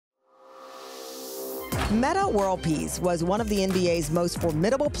Metta World Peace was one of the NBA's most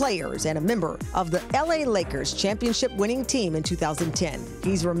formidable players and a member of the LA Lakers championship-winning team in 2010.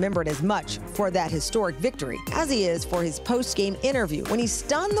 He's remembered as much for that historic victory as he is for his post-game interview when he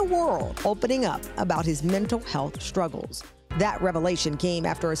stunned the world, opening up about his mental health struggles. That revelation came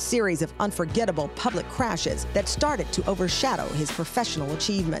after a series of unforgettable public crashes that started to overshadow his professional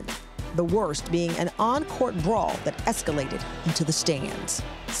achievement. The worst being an on-court brawl that escalated into the stands.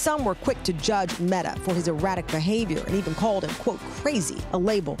 Some were quick to judge Metta for his erratic behavior and even called him, quote, crazy, a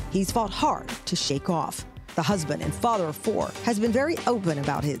label he's fought hard to shake off. The husband and father of four has been very open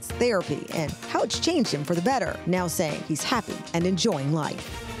about his therapy and how it's changed him for the better, now saying he's happy and enjoying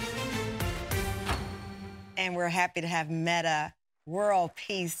life. And we're happy to have Metta World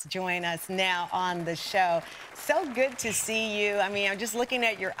Peace join us now on the show. So good to see you. I mean, I'm just looking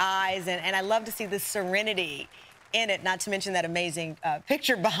at your eyes, and I love to see the serenity in it, not to mention that amazing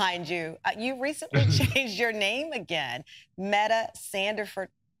picture behind you. You recently changed your name again, Metta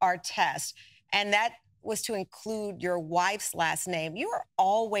Artest, and that was to include your wife's last name. You are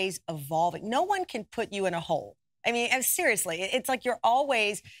always evolving. No one can put you in a hole. I mean, seriously, it's like you're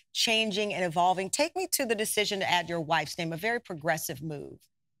always changing and evolving. Take me to the decision to add your wife's name, a very progressive move.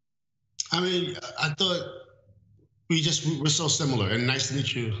 I mean, I thought we're so similar. And nice to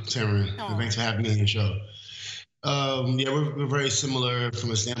meet you, Tamron. And thanks for having me on your show. Yeah, we're very similar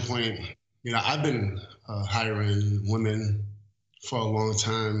from a standpoint. You know, I've been hiring women for a long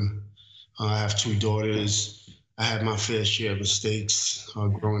time. I have two daughters. I had my fair share of mistakes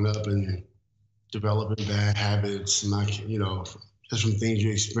growing up and developing bad habits, you know, just from things you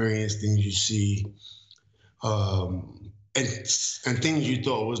experience, things you see, and things you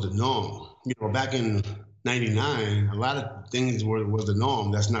thought was the norm. You know, back in '99, a lot of things was the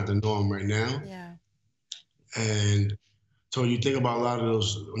norm. That's not the norm right now. Yeah. And so when you think about a lot of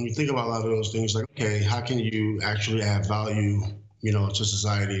those things, like, okay, how can you actually add value, you know, to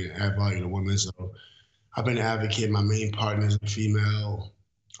society and add value to women? So I've been an advocate. My main partner is a female.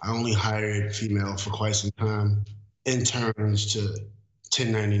 I only hired female for quite some time, interns to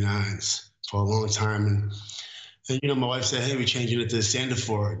 1099s for a long time. And you know, my wife said, hey, we're changing it to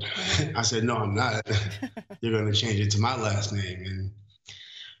Sandiford. I said, no, I'm not. You're going to change it to my last name. And,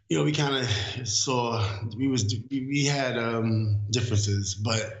 you know, we kind of saw, we had differences,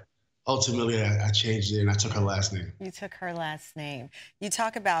 but ultimately I changed it and I took her last name. You took her last name. You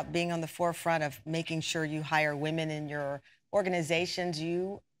talk about being on the forefront of making sure you hire women in your organizations.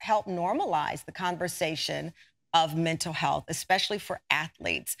 You help normalize the conversation of mental health, especially for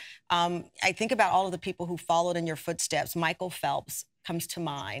athletes. I think about all of the people who followed in your footsteps. Michael Phelps comes to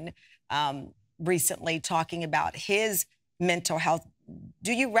mind recently, talking about his mental health.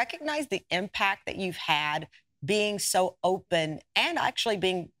 Do you recognize the impact that you've had being so open and actually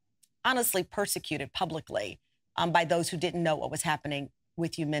being honestly persecuted publicly by those who didn't know what was happening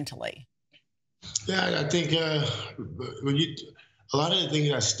with you mentally? Yeah, I think a lot of the things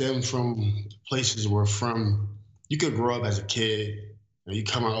that stem from places we're from, you could grow up as a kid, and I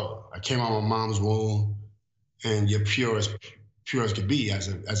came out of my mom's womb, and you're pure as could be as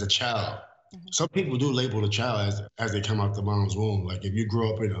a child. Mm-hmm. Some people do label the child as they come out the mom's womb. Like if you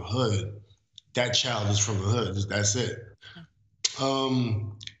grow up in a hood, that child is from the hood. That's it.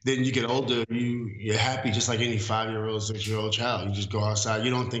 Then you get older, you're happy just like any 5-year-old, 6-year-old child. You just go outside.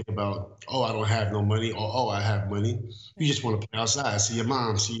 You don't think about, oh, I don't have no money, or oh, I have money. You just want to play outside, see your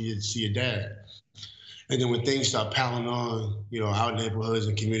mom, see your dad. And then when things start piling on, you know, our neighborhoods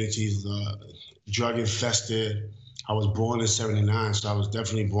and communities, drug infested. I was born in '79, so I was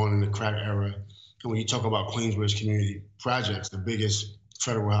definitely born in the crack era. And when you talk about Queensbridge Community Projects, the biggest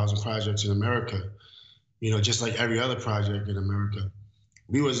federal housing projects in America, you know, just like every other project in America,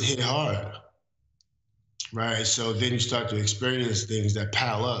 we was hit hard, right? So then you start to experience things that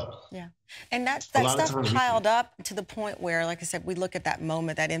pile up. Yeah, and that stuff piled up to the point where, like I said, we look at that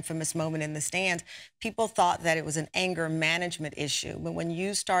moment, that infamous moment in the stands, people thought that it was an anger management issue. But when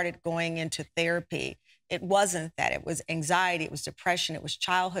you started going into therapy, it wasn't that. It was anxiety, it was depression, it was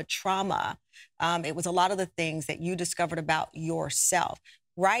childhood trauma. It was a lot of the things that you discovered about yourself.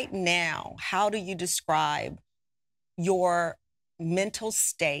 Right now, how do you describe your mental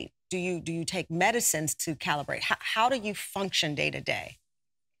state? Do you take medicines to calibrate? How do you function day to day?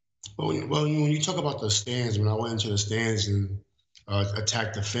 Well, when you talk about the stands, when I went into the stands and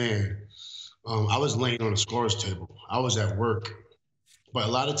attacked the fan, I was laying on a scorer's table. I was at work. But a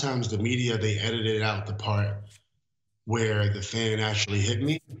lot of times the media, they edited out the part where the fan actually hit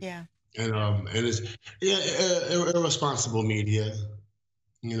me. Yeah. And it's irresponsible media,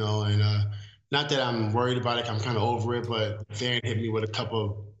 you know, and not that I'm worried about it, I'm kind of over it, but the fan hit me with a couple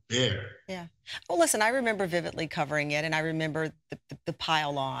of there. Yeah. Well, listen, I remember vividly covering it, and I remember the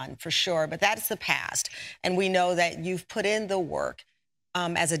pile on for sure, but that's the past. And we know that you've put in the work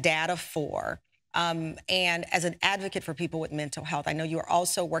as a dad of four and as an advocate for people with mental health. I know you are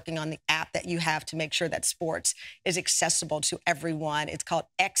also working on the app that you have to make sure that sports is accessible to everyone. It's called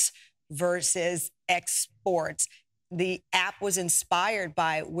X versus X Sports. The app was inspired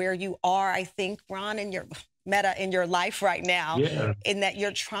by where you are, I think, Ron, in your Metta, in your life right now, Yeah. in that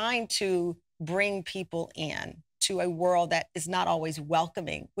you're trying to bring people in to a world that is not always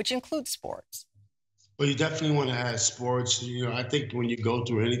welcoming, which includes sports. Well, you definitely want to have sports. I think when you go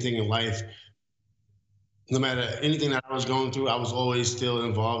through anything in life, no matter anything that I was going through, I was always still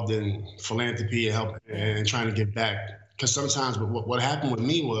involved in philanthropy and help and trying to give back. Because sometimes what happened with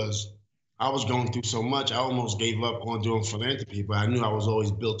me was I was going through so much, I almost gave up on doing philanthropy, but I knew I was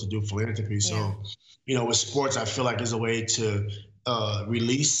always built to do philanthropy. Yeah. So, with sports, I feel like it's a way to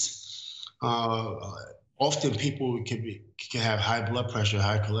release. Often people can have high blood pressure,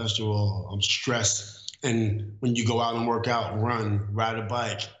 high cholesterol, stress. And when you go out and work out, run, ride a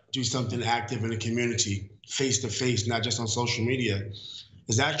bike, do something active in the community, face to face, not just on social media,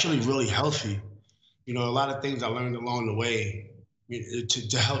 is actually really healthy. A lot of things I learned along the way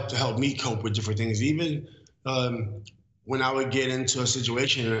to help me cope with different things. Even when I would get into a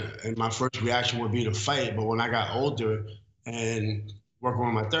situation and my first reaction would be to fight, but when I got older and working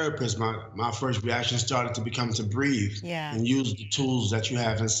with my therapist, my first reaction started to become to breathe and use the tools that you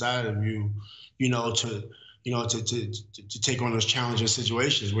have inside of you, to take on those challenging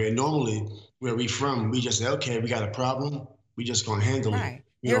situations where normally where we from, we just say, okay, we got a problem, we just gonna handle it.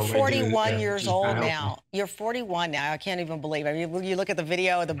 You're 41 years old now. You're 41 now. I can't even believe it. I mean, you look at the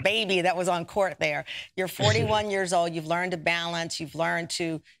video of the baby that was on court there. You're 41 years old. You've learned to balance. You've learned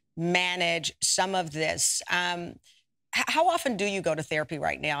to manage some of this. How often do you go to therapy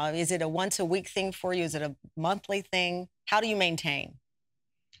right now? Is it a once-a-week thing for you? Is it a monthly thing? How do you maintain?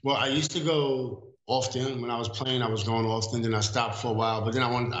 Well, I used to go often. When I was playing, I was going often. Then I stopped for a while. But then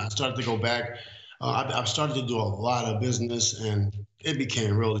I started to go back. I've started to do a lot of business, and it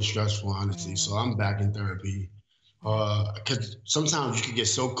became really stressful, honestly. So I'm back in therapy because sometimes you can get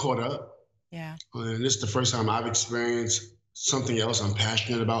so caught up. Yeah. And this is the first time I've experienced something else I'm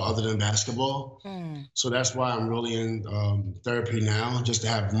passionate about other than basketball. So that's why I'm really in therapy now, just to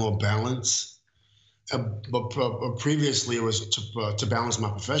have more balance. But previously it was to balance my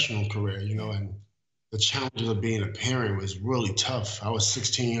professional career, and the challenges of being a parent was really tough. I was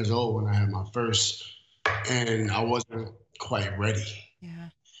 16 years old when I had my first, and I wasn't quite ready. Yeah.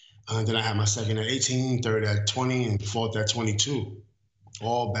 Then I had my second at 18, third at 20, and fourth at 22,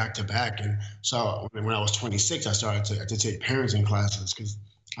 all back to back. And so when I was 26, I started to take parenting classes because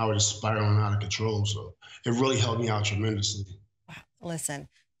I was just spiraling out of control. So it really helped me out tremendously. Wow. Listen,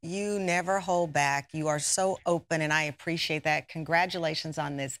 you never hold back. You are so open, and I appreciate that. Congratulations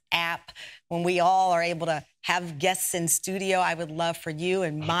on this app. When we all are able to have guests in studio, I would love for you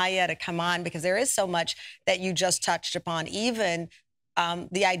and Maya to come on because there is so much that you just touched upon, even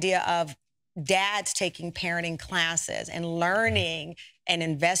the idea of dads taking parenting classes and learning and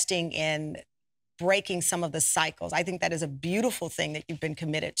investing in breaking some of the cycles. I think that is a beautiful thing that you've been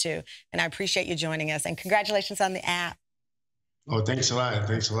committed to, and I appreciate you joining us. And congratulations on the app. Oh, thanks a lot.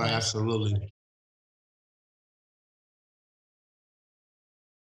 Thanks a lot. Absolutely.